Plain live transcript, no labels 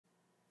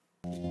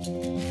Hi,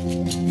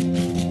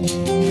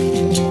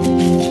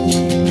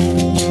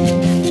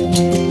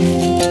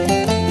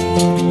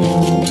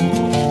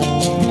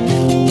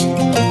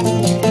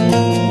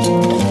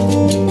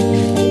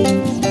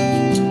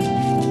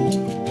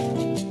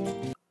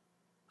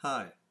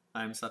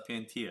 I'm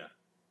Sapientia.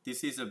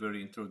 This is a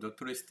very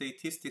introductory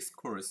statistics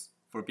course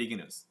for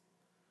beginners.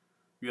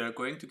 We are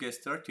going to get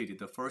started with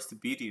the first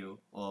video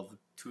of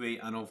 2A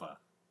ANOVA.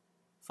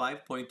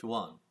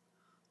 5.1.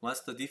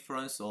 What's the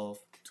difference of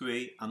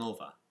 2A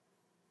ANOVA?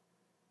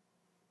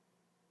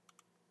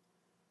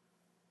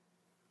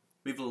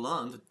 We've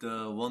learned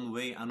the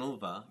one-way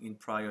ANOVA in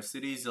prior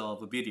series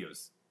of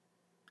videos.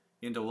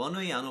 In the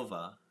one-way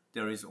ANOVA,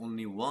 there is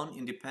only one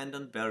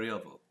independent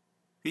variable,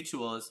 which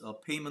was a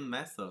payment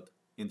method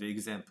in the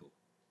example.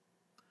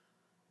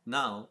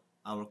 Now,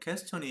 our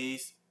question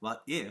is,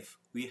 what if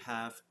we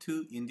have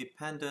two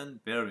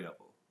independent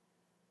variables?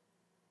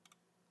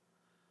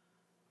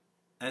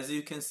 As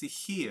you can see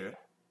here,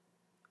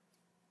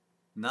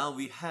 now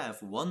we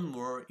have one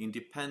more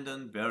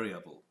independent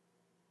variable,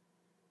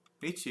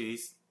 which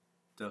is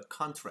the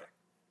contract.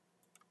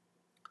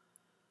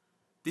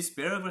 This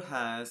variable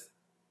has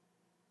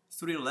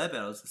three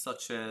levels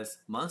such as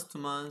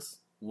month-to-month,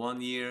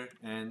 1 year,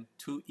 and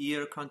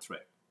 2-year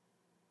contract.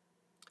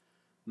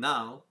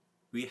 Now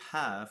we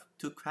have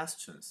two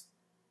questions.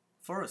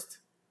 First,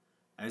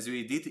 as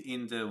we did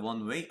in the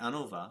one-way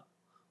ANOVA,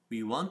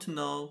 we want to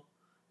know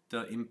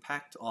the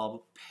impact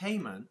of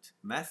payment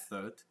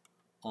method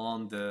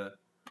on the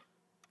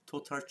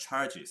total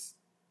charges.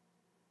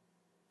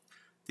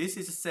 This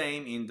is the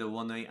same in the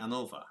one-way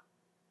ANOVA.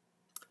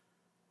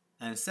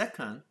 And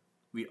second,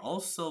 we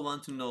also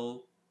want to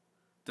know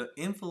the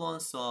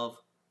influence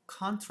of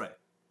contract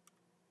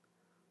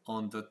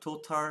on the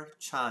total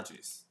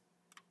charges.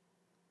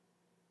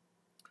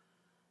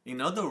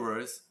 In other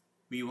words,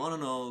 we want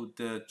to know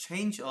the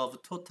change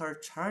of total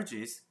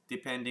charges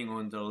depending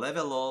on the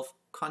level of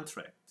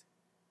contract.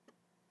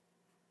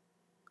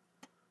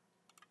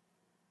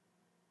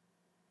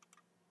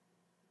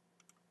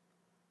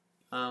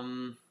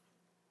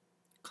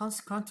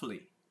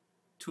 Consequently,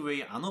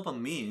 2A ANOVA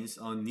means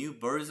a new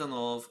version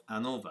of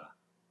ANOVA,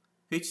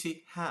 which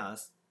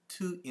has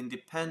two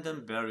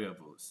independent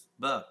variables.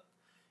 But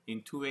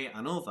in 2A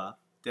ANOVA,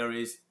 there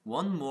is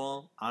one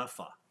more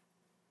alpha.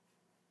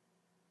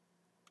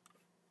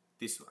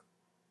 This one.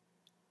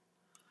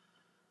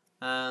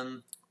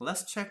 And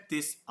let's check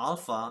this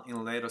alpha in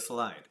a later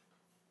slide.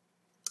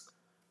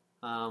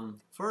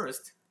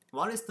 First,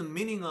 what is the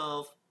meaning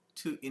of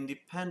two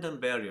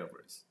independent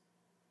variables?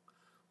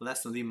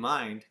 Let's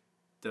remind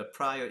the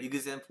prior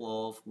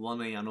example of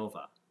one-way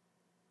ANOVA.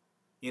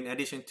 In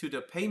addition to the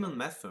payment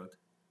method,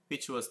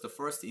 which was the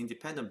first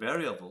independent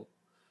variable,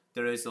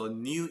 there is a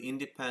new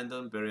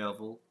independent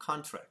variable,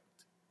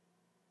 contract.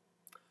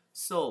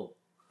 So,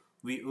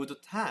 we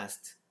would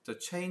test the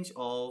change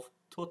of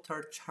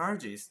total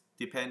charges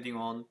depending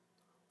on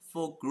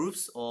 4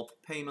 groups of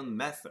payment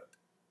method,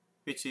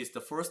 which is the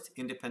first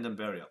independent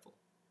variable.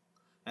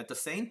 At the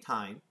same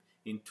time,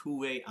 in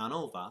two-way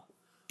ANOVA,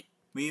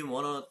 we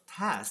want to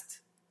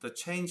test the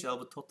change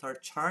of total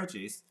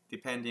charges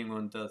depending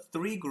on the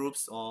 3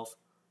 groups of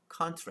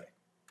contract,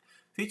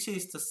 which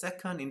is the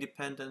second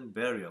independent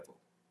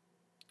variable.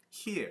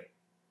 Here,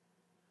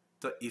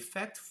 the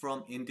effect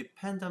from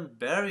independent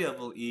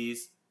variable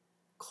is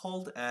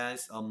called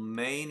as a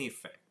main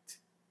effect.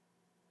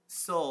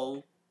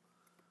 So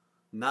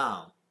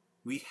now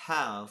we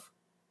have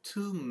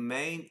two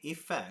main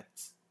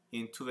effects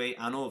in two-way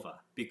ANOVA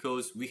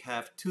because we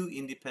have two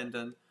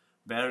independent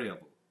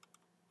variables.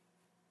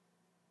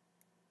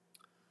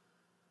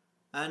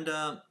 And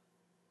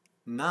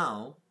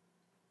now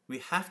we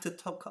have to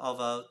talk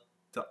about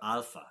the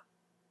alpha.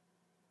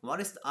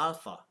 What is the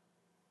alpha?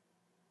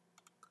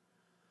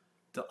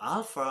 The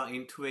alpha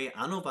in two-way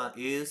ANOVA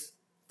is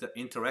the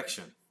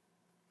interaction.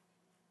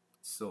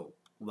 So,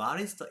 what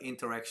is the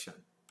interaction?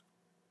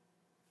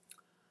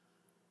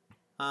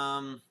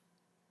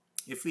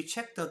 If we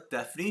check the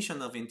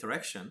definition of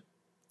interaction,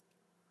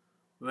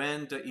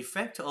 when the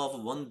effect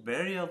of one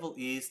variable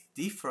is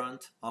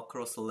different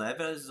across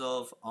levels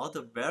of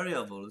other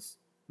variables,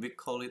 we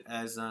call it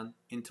as an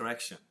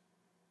interaction.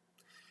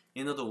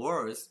 In other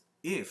words,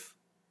 if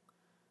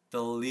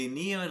the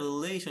linear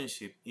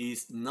relationship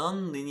is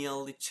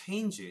non-linearly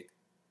changed,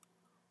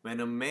 when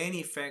the main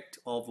effect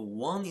of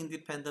one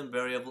independent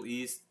variable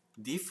is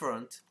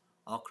different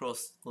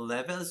across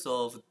levels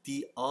of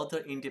the other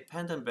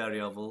independent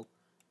variable,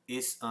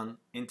 is an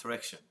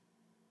interaction.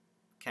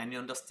 Can you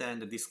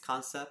understand this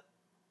concept?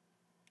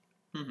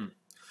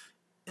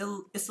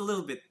 It's a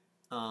little bit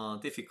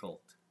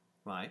difficult,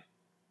 right?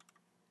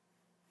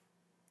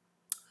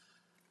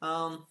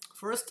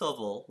 First of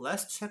all,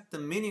 let's check the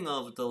meaning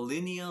of the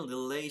linear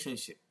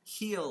relationship.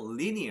 Here,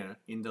 linear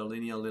in the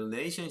linear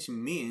relationship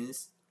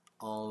means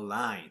a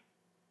line.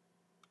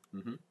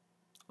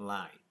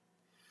 Line.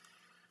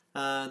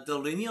 The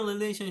linear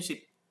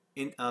relationship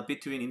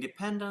between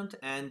independent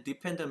and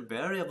dependent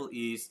variable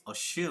is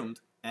assumed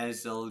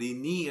as a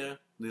linear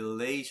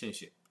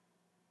relationship.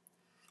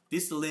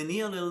 this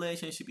linear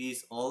relationship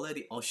is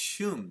already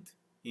assumed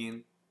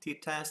in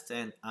t-test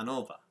and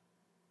ANOVA.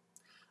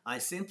 I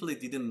simply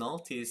didn't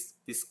notice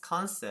this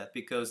concept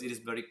because it is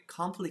very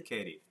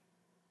complicated.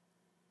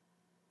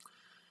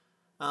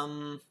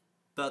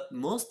 But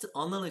most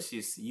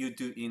analysis you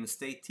do in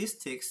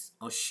statistics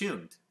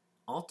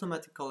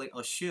automatically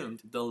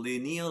assumed the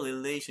linear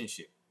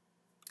relationship.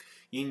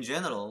 In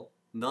general,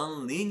 the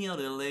nonlinear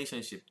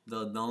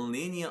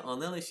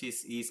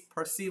analysis is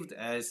perceived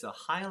as a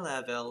high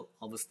level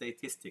of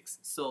statistics.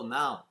 So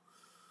now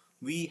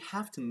we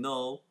have to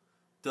know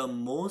the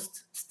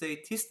most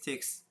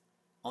statistics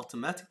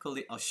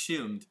automatically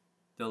assumed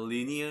the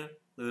linear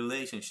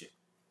relationship.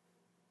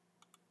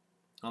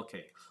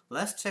 Okay,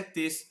 let's check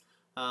this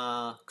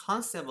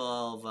concept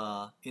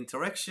of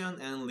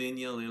interaction and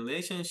linear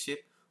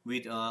relationship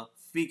with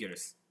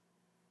figures.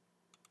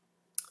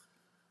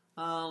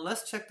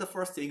 Let's check the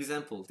first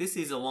example. This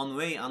is a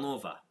one-way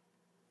ANOVA.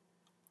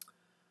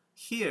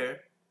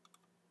 Here,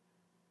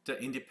 the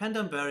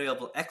independent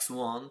variable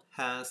x1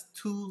 has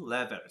two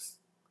levels.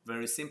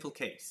 Very simple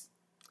case.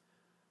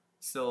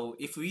 So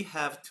if we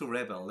have two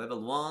levels,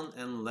 level 1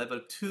 and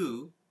level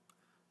 2,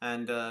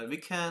 and we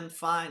can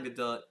find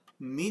the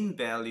mean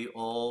value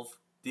of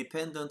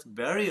dependent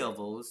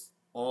variables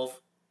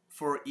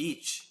for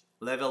each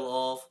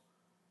level of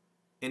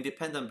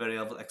independent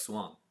variable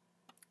x1.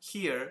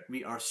 Here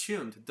we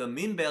assumed the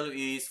mean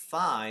value is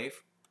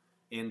 5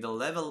 in the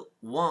level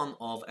 1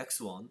 of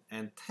x1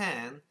 and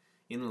 10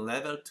 in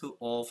level 2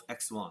 of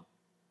x1.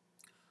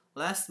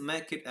 Let's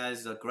make it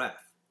as a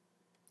graph.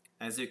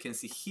 As you can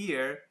see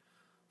here,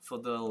 for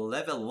the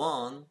level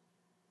 1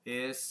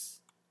 is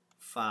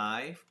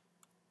 5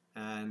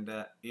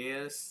 and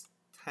is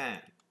 10.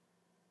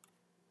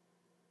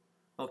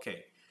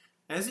 Okay,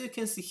 as you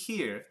can see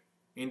here,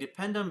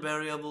 independent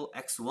variable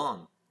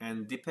x1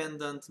 and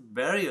dependent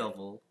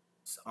variables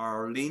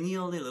are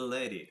linearly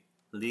related,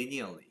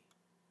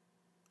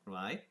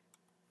 right?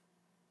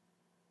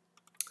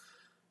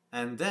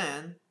 And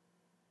then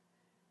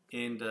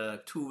in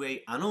the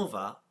two-way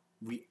ANOVA,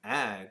 we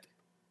add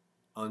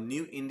a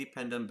new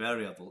independent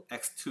variable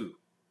x2.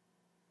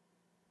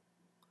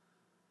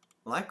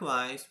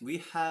 Likewise,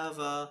 we have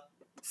a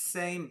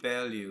same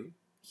value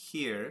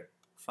here,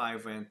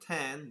 5 and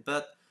 10,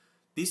 but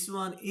this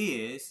one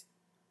is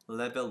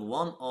level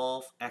 1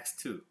 of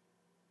x2.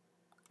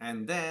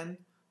 And then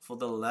for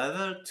the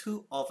level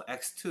 2 of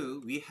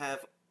x2, we have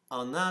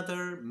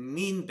another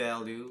mean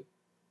value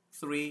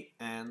 3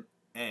 and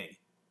 8.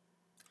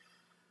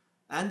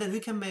 And then we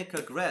can make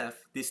a graph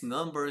these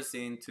numbers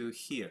into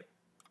here.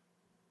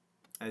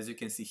 As you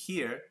can see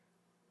here,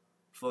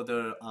 for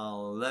the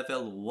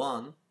level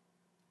 1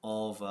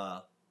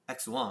 of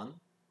x1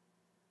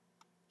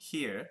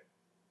 here,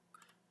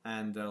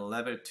 and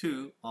level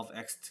 2 of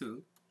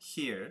x2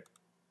 here,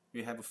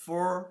 we have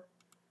 4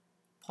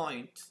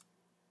 points,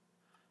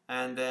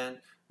 and then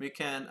we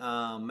can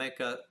make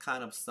a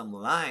kind of some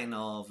line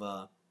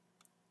of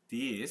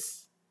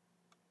this,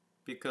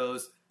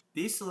 because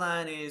this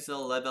line is a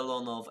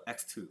level 1 of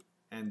x2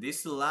 and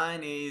this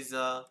line is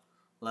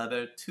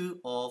level 2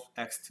 of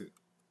x2.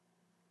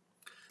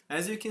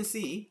 As you can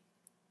see,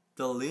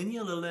 the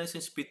linear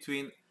relationship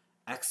between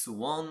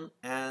x1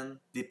 and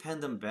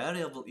dependent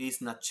variable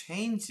is not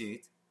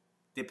changed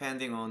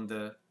depending on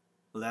the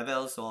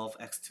levels of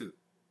x2.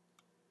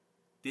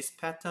 These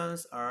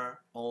patterns are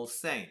all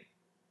same.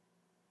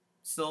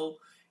 So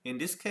in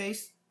this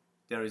case,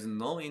 there is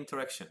no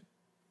interaction.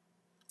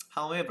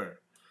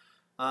 However,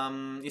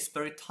 it's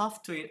very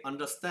tough to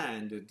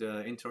understand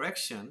the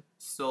interaction,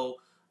 so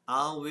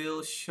I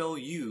will show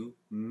you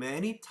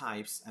many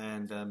types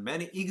and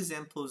many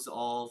examples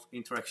of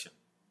interaction.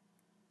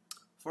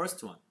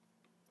 First one,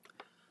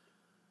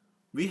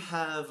 we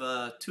have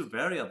two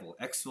variables,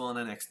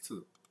 x1 and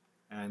x2,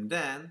 and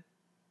then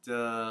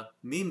the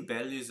mean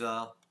values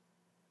are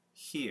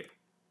here.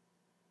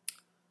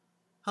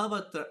 How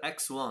about the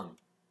x1?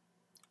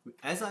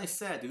 As I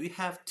said, we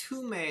have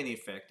two main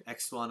effects,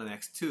 x1 and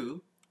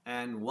x2,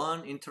 and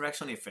one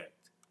interaction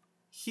effect.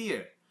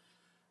 Here,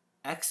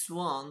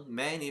 x1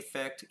 main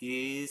effect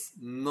is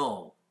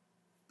null,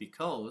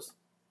 because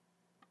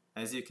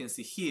as you can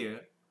see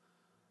here,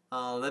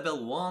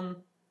 level 1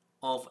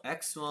 of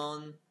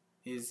x1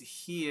 is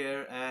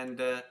here, and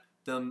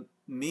the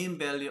mean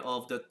value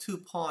of the 2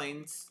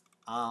 points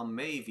are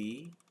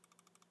maybe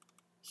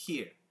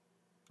here,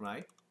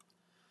 right?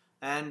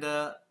 And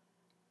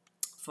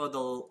for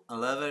the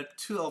level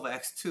 2 of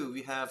x2,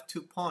 we have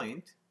 2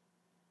 points.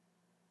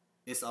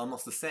 It's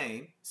almost the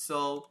same.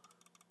 So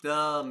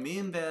the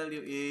mean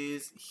value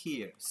is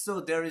here. So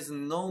there is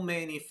no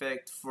main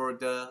effect for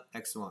the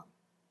x1.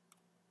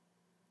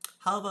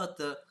 How about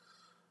the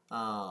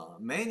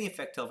main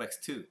effect of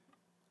x2?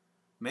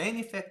 Main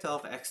effect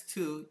of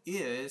x2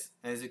 is,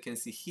 as you can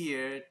see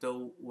here,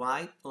 the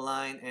white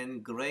line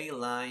and gray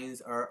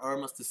lines are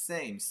almost the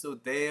same. So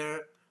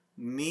their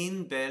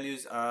mean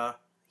values are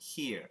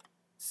here.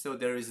 So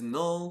there is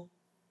no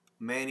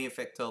main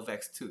effect of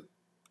x2.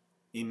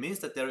 It means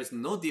that there is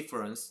no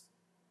difference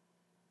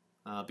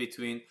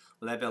between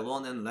level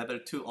 1 and level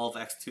 2 of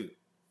x2.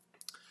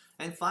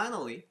 And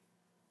finally,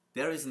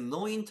 there is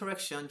no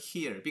interaction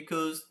here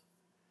because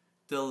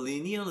the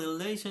linear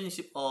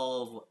relationship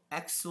of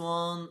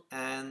x1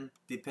 and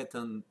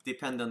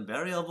dependent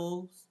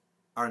variables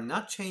are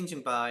not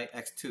changing by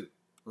x2.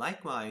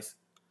 Likewise,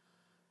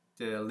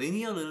 the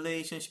linear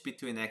relationship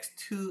between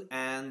x2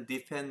 and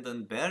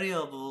dependent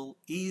variable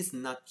is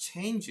not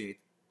changed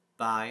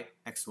by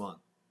x1.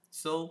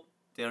 So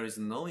there is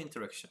no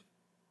interaction.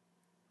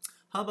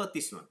 How about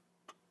this one?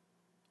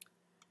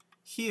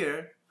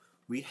 Here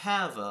we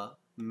have a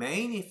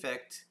main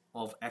effect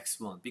of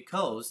x1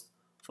 because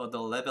for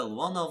the level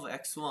 1 of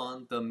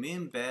x1 the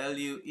mean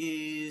value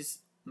is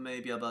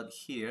maybe about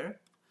here,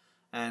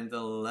 and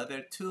the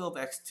level 2 of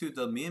x2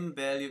 the mean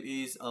value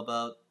is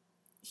about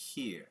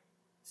here.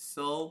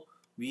 So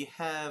we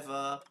have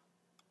a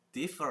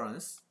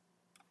difference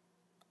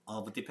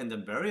of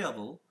dependent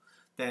variable.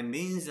 That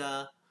means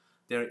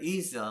there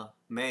is a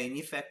main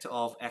effect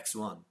of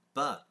x1,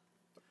 but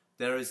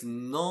there is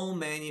no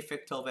main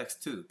effect of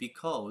x2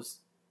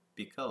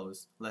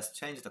 because let's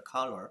change the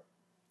color.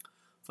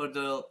 For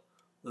the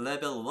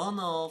level 1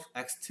 of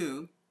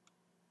x2,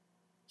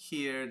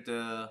 here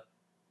the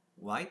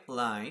white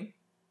line,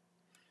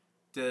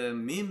 the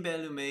mean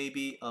value may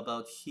be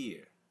about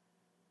here.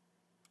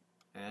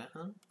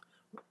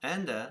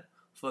 And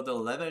for the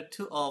level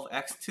 2 of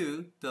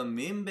x2, the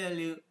mean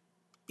value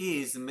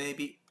is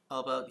maybe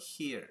about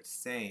here,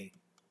 same.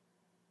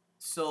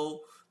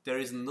 So there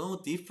is no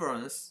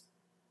difference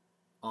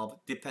of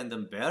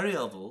dependent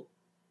variable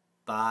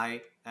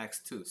by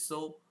x2.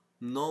 So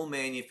no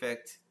main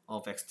effect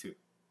of x2.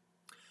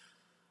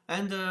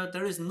 And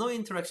there is no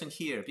interaction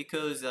here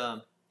because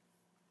the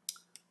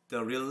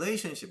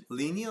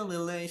linear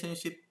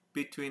relationship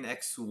between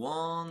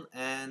x1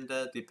 and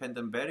the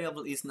dependent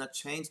variable is not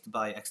changed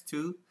by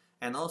x2,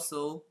 and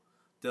also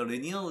the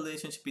linear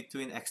relationship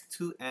between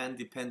x2 and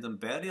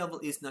dependent variable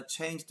is not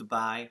changed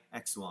by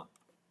x1.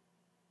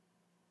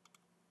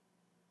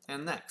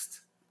 And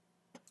next,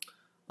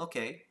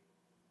 okay,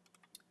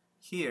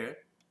 here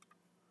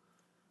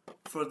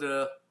for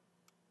the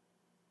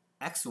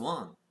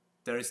x1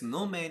 there is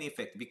no main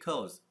effect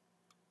because,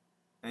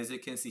 as you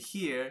can see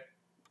here,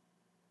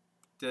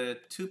 the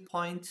 2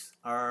 points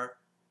are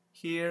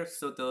here,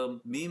 so the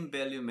mean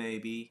value may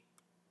be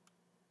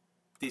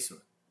this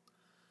one.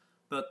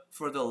 But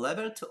for the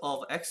level 2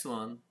 of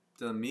x1,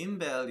 the mean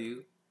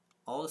value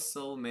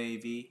also may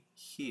be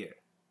here.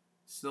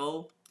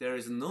 So there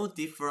is no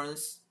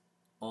difference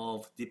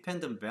of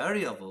dependent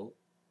variable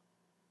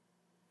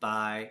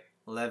by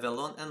level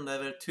 1 and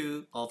level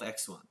 2 of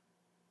x1.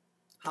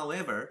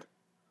 However,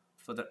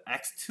 for the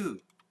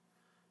x2,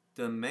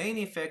 the main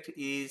effect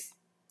is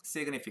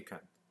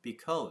significant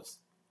because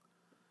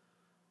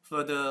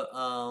for the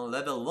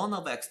level 1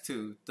 of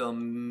x2, the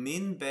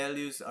mean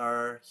values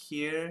are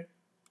here,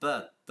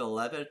 but the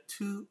level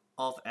 2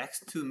 of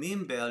x2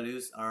 mean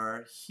values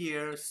are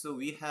here, so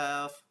we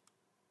have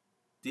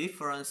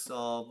difference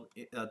of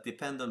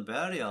dependent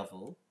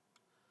variable,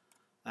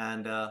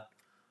 and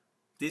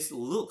this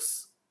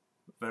looks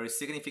very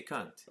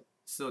significant.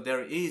 So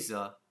there is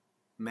a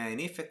main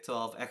effect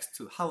of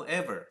x2.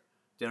 However,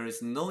 there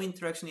is no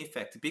interaction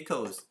effect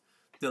because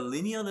the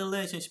linear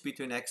relationship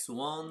between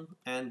x1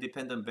 and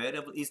dependent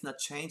variable is not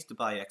changed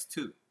by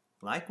x2.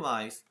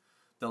 Likewise,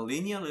 the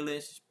linear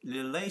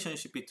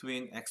relationship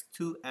between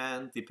x2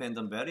 and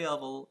dependent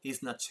variable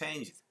is not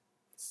changed.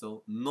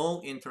 So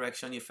no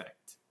interaction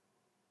effect.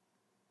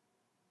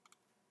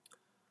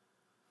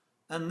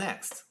 And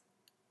next,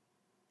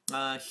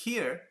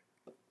 here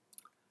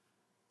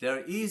there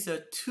is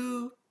a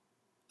two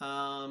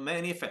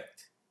main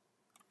effect.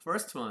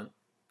 First one,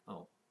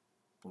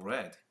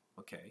 red.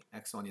 Okay,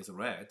 x1 is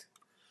red.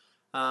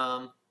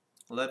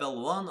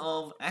 Level 1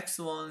 of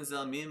x1's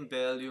mean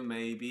value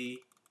may be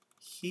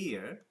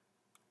here,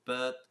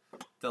 but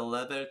the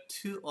level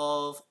 2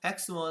 of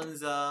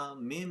x1's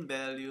mean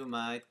value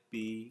might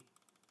be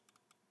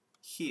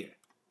here.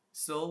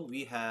 So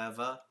we have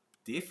a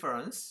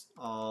difference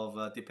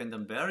of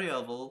dependent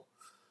variable,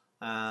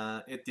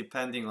 it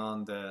depending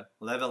on the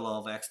level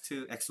of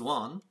x2,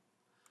 x1,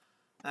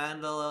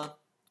 and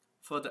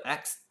for the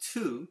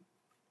x2,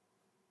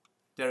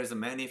 there is a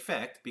main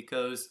effect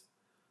because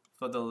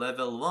for the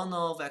level 1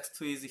 of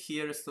x2 is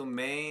here, so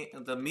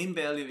the mean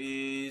value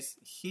is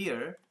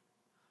here,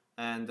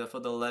 and for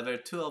the level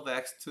 2 of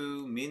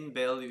x2, mean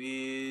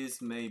value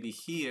is maybe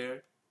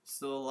here.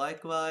 So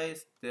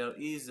likewise, there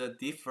is a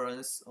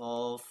difference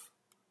of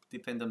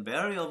dependent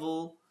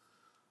variable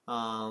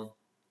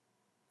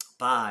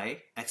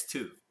by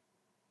x2.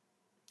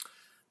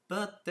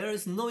 But there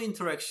is no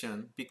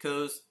interaction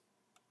because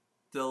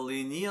the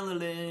linear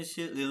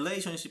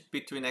relationship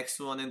between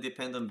x1 and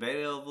dependent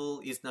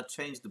variable is not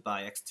changed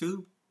by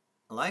x2.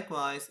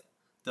 Likewise,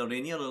 the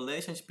linear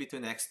relationship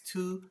between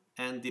x2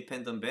 and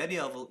dependent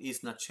variable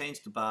is not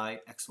changed by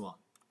x1.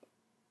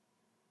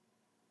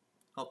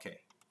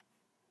 Okay.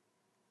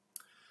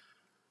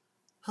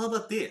 How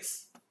about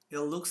this? It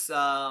looks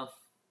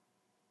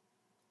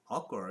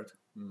awkward,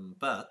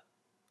 But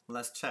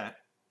let's check.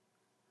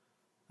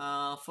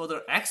 For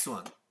the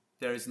x1,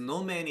 there is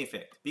no main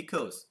effect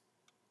because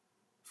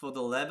for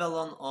the level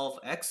 1 of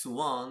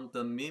x1,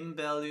 the mean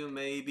value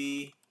may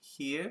be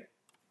here.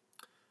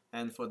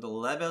 And for the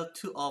level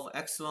 2 of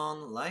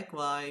x1,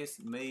 likewise,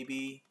 may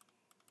be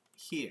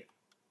here.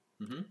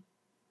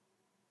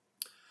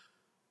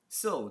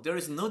 So there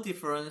is no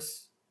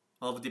difference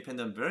of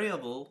dependent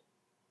variable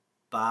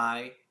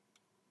by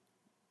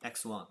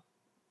x1.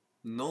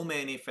 No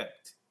main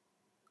effect.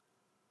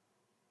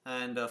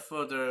 And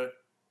for the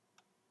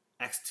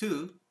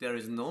x2, there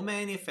is no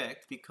main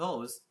effect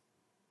because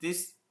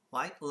this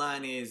white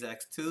line is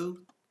x2,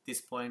 this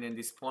point and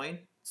this point.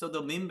 So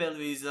the mean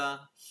value is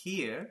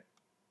here.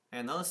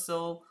 And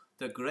also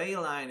the gray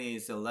line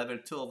is level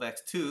 2 of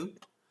x2.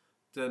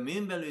 The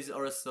mean value is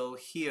also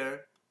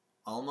here,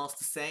 almost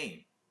the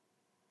same.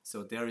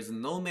 So there is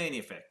no main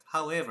effect.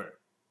 However,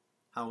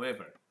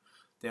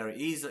 there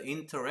is an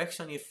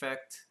interaction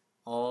effect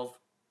of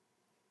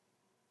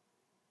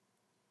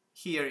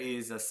here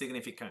is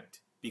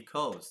significant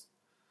because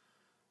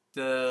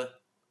the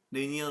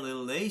linear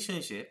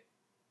relationship,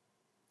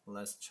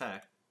 let's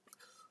check,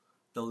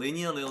 the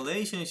linear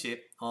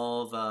relationship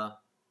of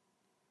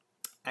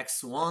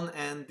x1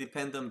 and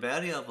dependent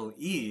variable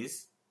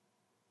is,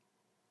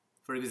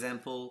 for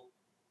example,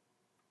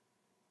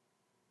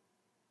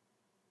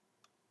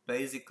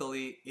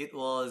 basically it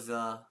was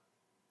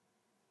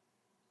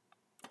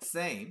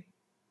same,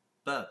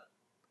 but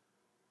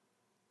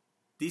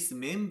this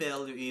mean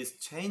value is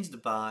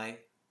changed by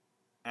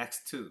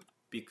x2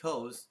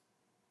 because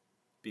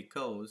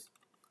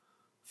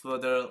for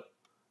the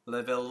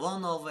level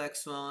 1 of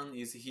x1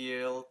 is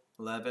here,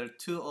 level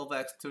 2 of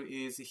x2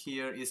 is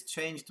here, is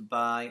changed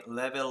by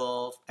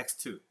level of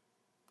x2.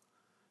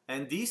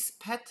 And this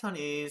pattern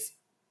is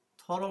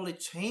totally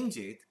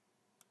changed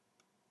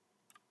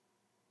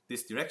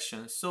this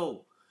direction.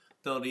 So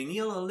the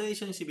linear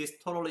relationship is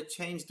totally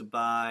changed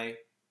by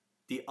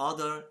the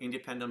other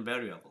independent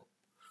variable.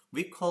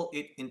 We call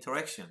it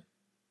interaction.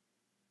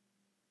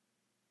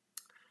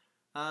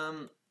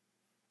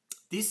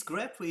 This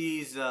graph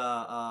is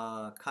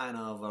kind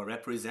of a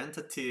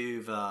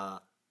representative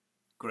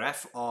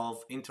graph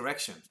of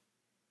interaction.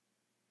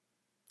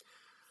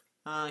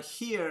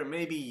 Here,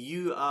 maybe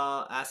you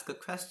ask a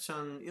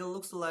question. It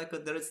looks like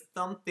there is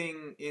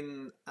something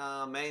in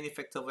main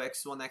effect of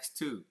x1,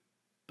 x2.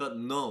 But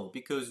no,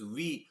 because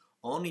we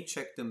only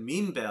check the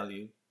mean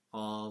value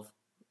of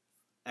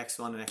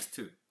x1 and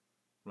x2,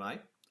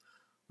 right?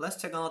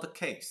 Let's check another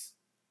case.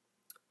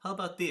 How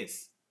about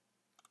this?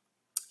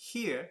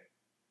 Here,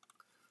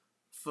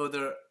 for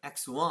the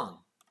x1,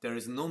 there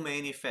is no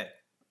main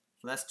effect.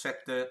 Let's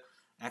check the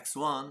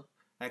x1.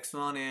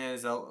 x1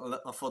 is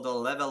for the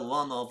level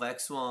 1 of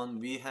x1,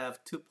 we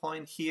have 2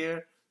 points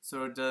here,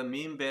 so the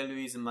mean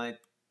value might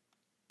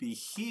be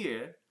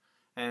here.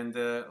 And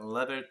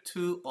level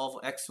 2 of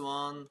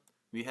x1,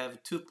 we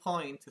have 2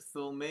 points,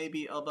 so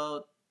maybe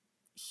about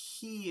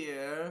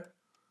here,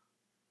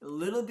 a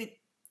little bit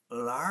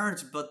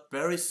large but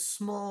very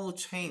small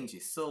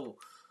changes. So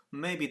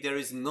maybe there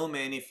is no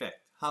main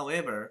effect.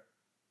 However,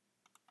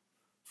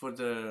 for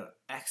the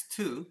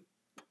x2,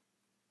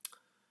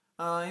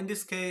 in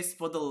this case,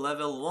 for the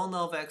level 1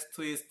 of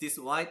x2 is this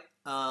white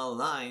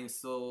line,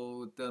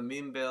 so the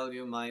mean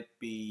value might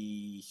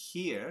be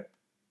here.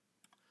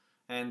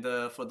 And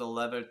for the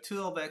level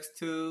 2 of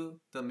x2,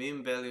 the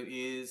mean value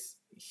is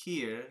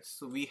here.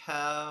 So we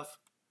have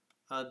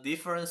a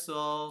difference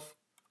of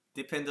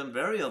dependent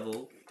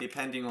variable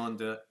depending on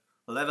the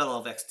level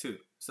of x2.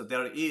 So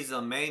there is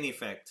a main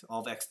effect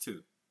of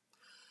x2.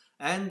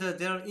 And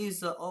there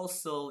is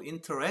also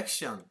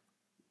interaction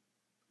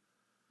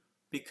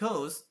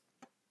because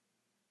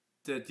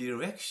the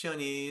direction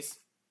is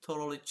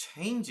totally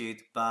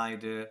changed by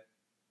the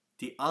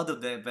other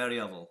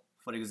variable.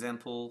 For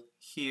example,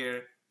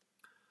 here,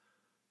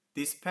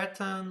 this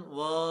pattern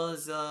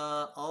was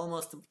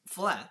almost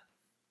flat,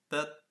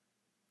 but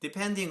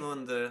depending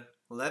on the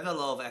level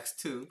of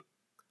x2,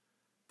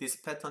 this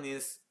pattern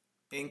is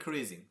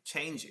increasing,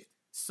 changing.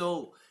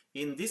 So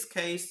in this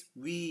case,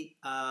 we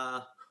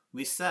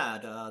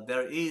said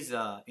there is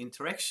an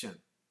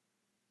interaction.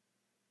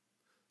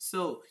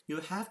 So you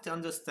have to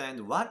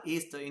understand what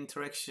is the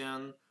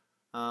interaction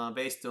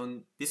based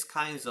on this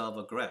kinds of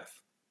a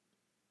graph.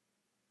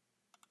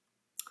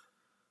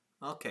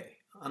 Okay,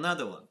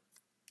 another one.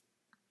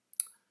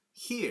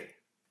 Here,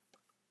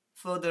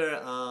 for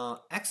the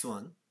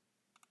x1,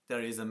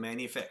 there is a main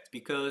effect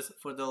because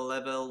for the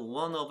level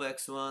 1 of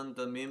x1,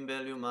 the mean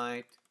value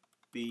might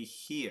be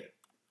here.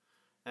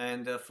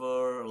 And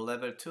for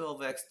level 2 of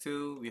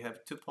x2, we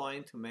have 2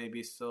 points,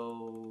 maybe,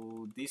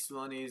 so this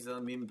one is a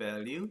mean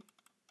value.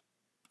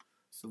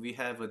 So we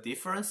have a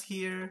difference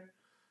here,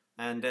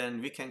 and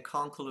then we can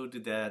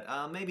conclude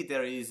that maybe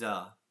there is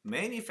a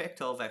main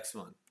effect of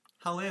x1.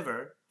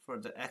 However, for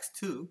the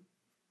x2,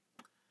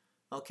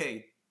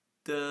 okay,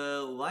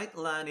 the white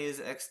line is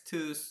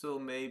x2, so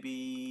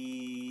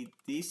maybe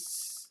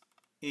this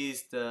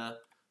is the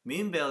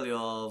mean value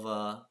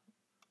of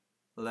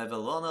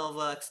level 1 of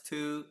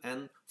x2,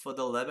 and for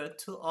the level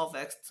 2 of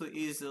x2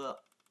 is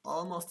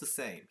almost the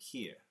same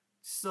here.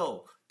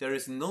 So there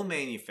is no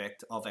main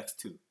effect of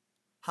x2.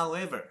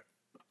 However,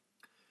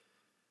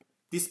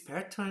 this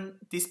pattern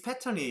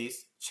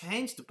is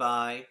changed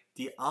by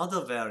the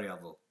other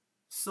variable.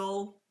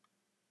 So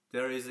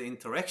there is an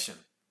interaction,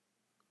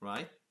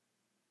 right?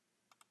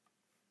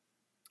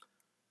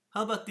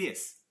 How about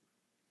this?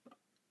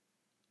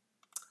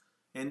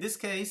 In this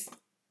case,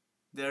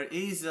 there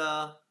is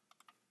a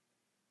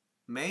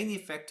main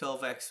effect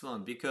of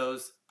x1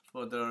 because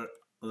for the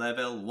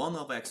level 1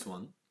 of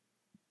x1,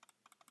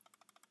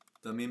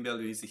 the mean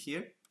value is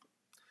here,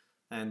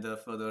 and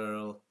for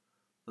the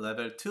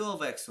level 2 of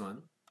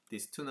x1,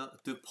 these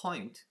two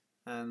point,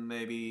 and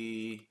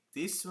maybe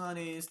this one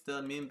is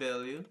the mean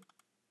value.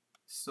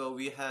 So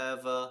we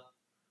have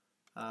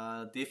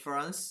a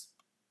difference,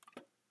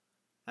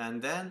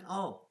 and then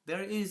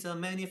there is a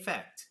main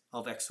effect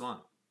of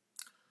x1.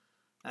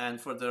 And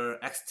for the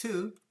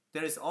x2,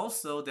 there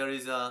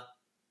is a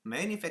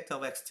main effect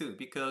of x2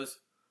 because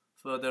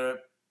for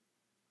the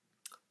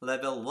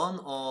level 1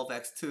 of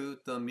x2,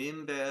 the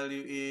mean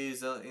value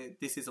is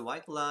this is a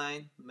white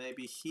line,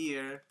 maybe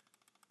here,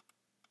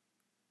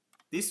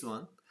 this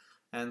one.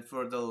 And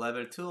for the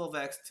level 2 of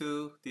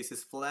x2, this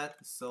is flat,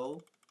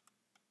 so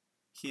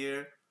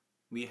here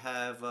we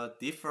have a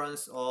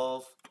difference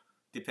of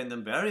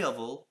dependent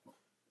variable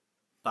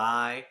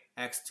by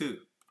x2.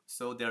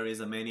 So there is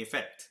a main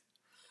effect.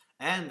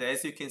 And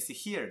as you can see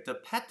here, the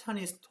pattern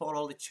is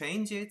totally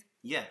changed.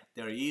 Yeah,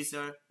 there is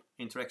an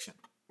interaction.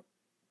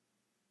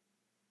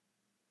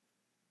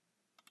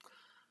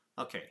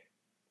 Okay.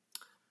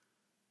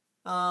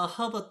 How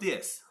about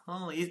this?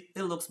 It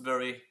looks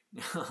very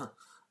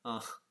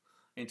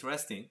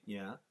interesting.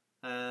 Yeah.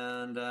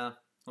 And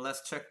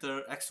let's check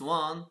the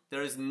x1.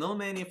 There is no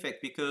main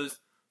effect because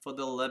for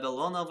the level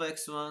 1 of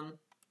x1,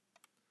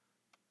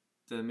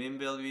 the mean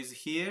value is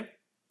here.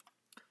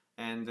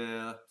 And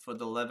for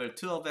the level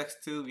 2 of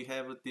x2, we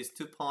have this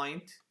 2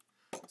 point.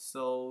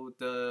 So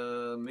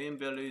the mean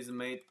value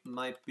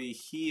might be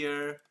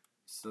here.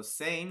 So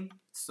same.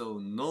 So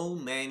no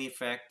main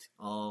effect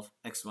of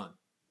x1.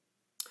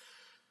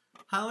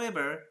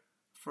 However,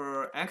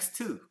 for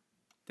x2,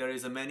 there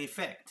is a main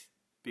effect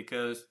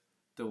because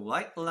the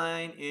white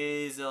line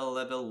is a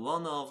level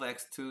 1 of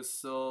x2.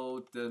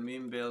 So the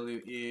mean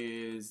value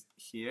is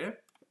here.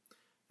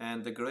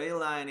 And the gray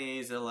line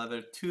is a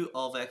level 2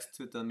 of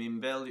x2. The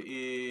mean value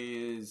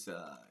is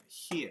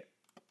here.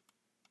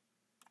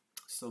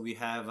 So we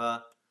have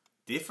a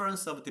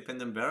difference of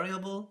dependent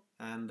variable,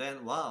 and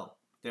then wow,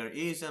 there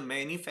is a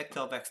main effect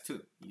of x2.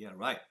 Yeah,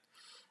 right.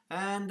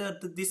 And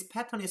this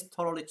pattern is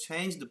totally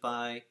changed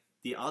by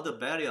the other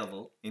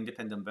variable,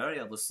 independent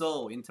variable.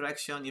 So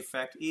interaction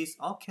effect is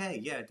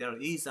okay. Yeah, there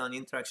is an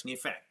interaction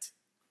effect.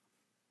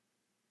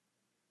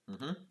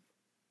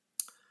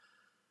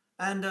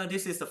 And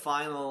this is the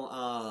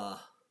final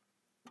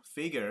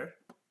figure.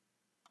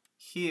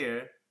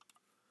 Here,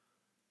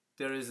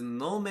 there is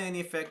no main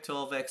effect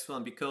of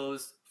x1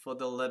 because for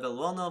the level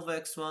 1 of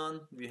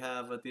x1, we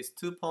have this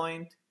 2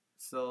 point.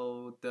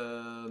 So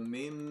the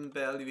mean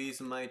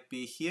values might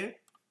be here.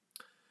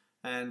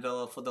 And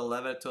for the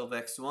level 2 of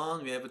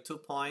x1, we have a 2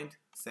 point,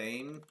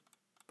 same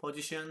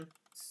position.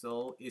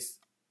 So it's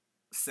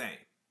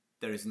same.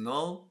 There is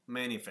no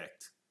main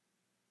effect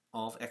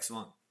of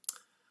x1.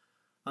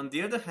 On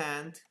the other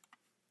hand,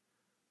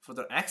 for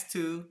the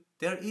x2,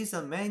 there is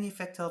a main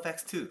effect of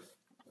x2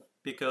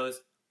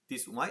 because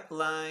this white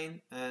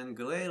line and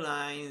gray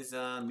lines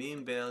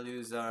mean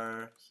values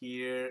are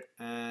here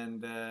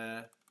and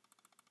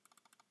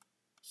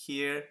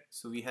here.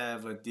 So we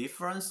have a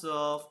difference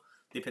of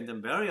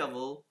dependent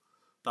variable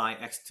by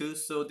x2.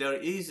 So there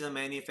is a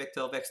main effect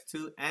of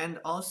x2, and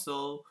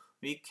also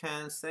we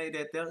can say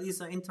that there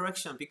is an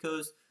interaction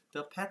because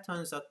the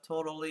patterns are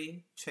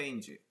totally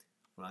changed,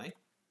 right?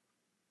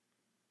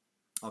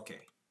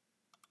 Okay.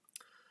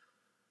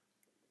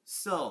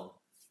 So,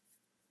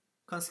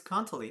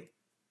 consequently,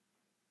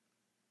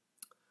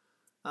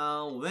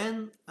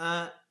 when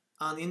an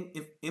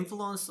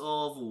influence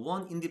of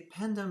one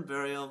independent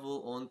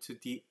variable onto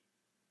the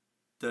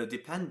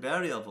dependent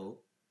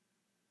variable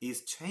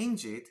is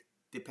changed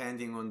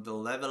depending on the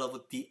level of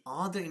the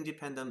other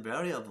independent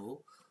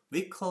variable,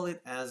 we call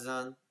it as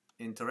an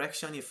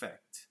interaction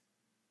effect.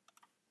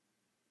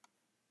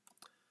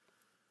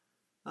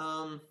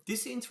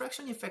 This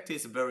interaction effect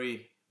is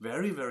very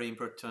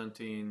important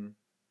in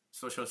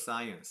social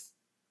science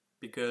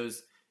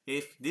because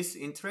if this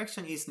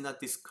interaction is not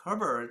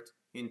discovered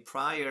in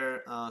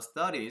prior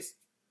studies,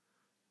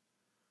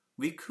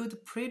 we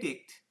could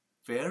predict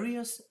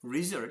various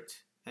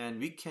results and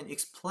we can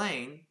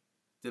explain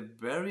the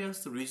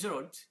various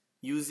results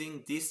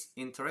using this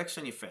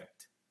interaction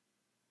effect.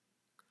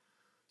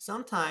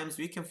 Sometimes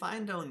we can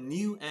find out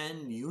new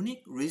and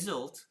unique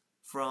results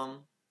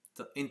from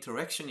the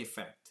interaction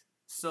effect.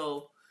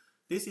 So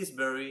this is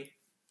very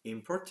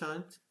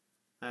important,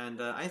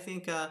 and I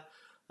think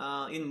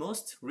in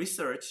most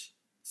research,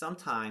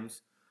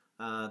 sometimes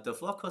the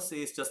focus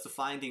is just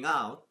finding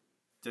out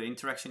the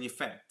interaction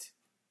effect.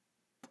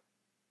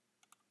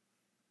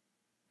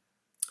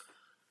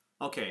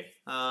 Okay,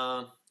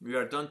 we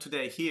are done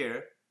today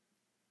here.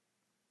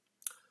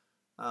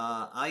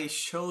 I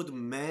showed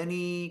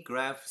many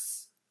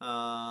graphs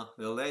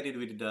related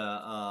with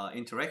the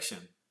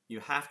interaction.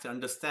 You have to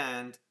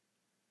understand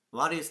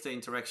what is the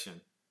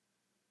interaction.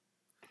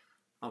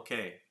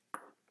 Okay,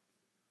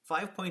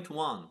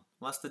 5.1.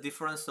 What's the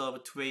difference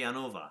of two-way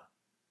ANOVA?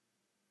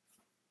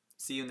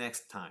 See you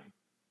next time.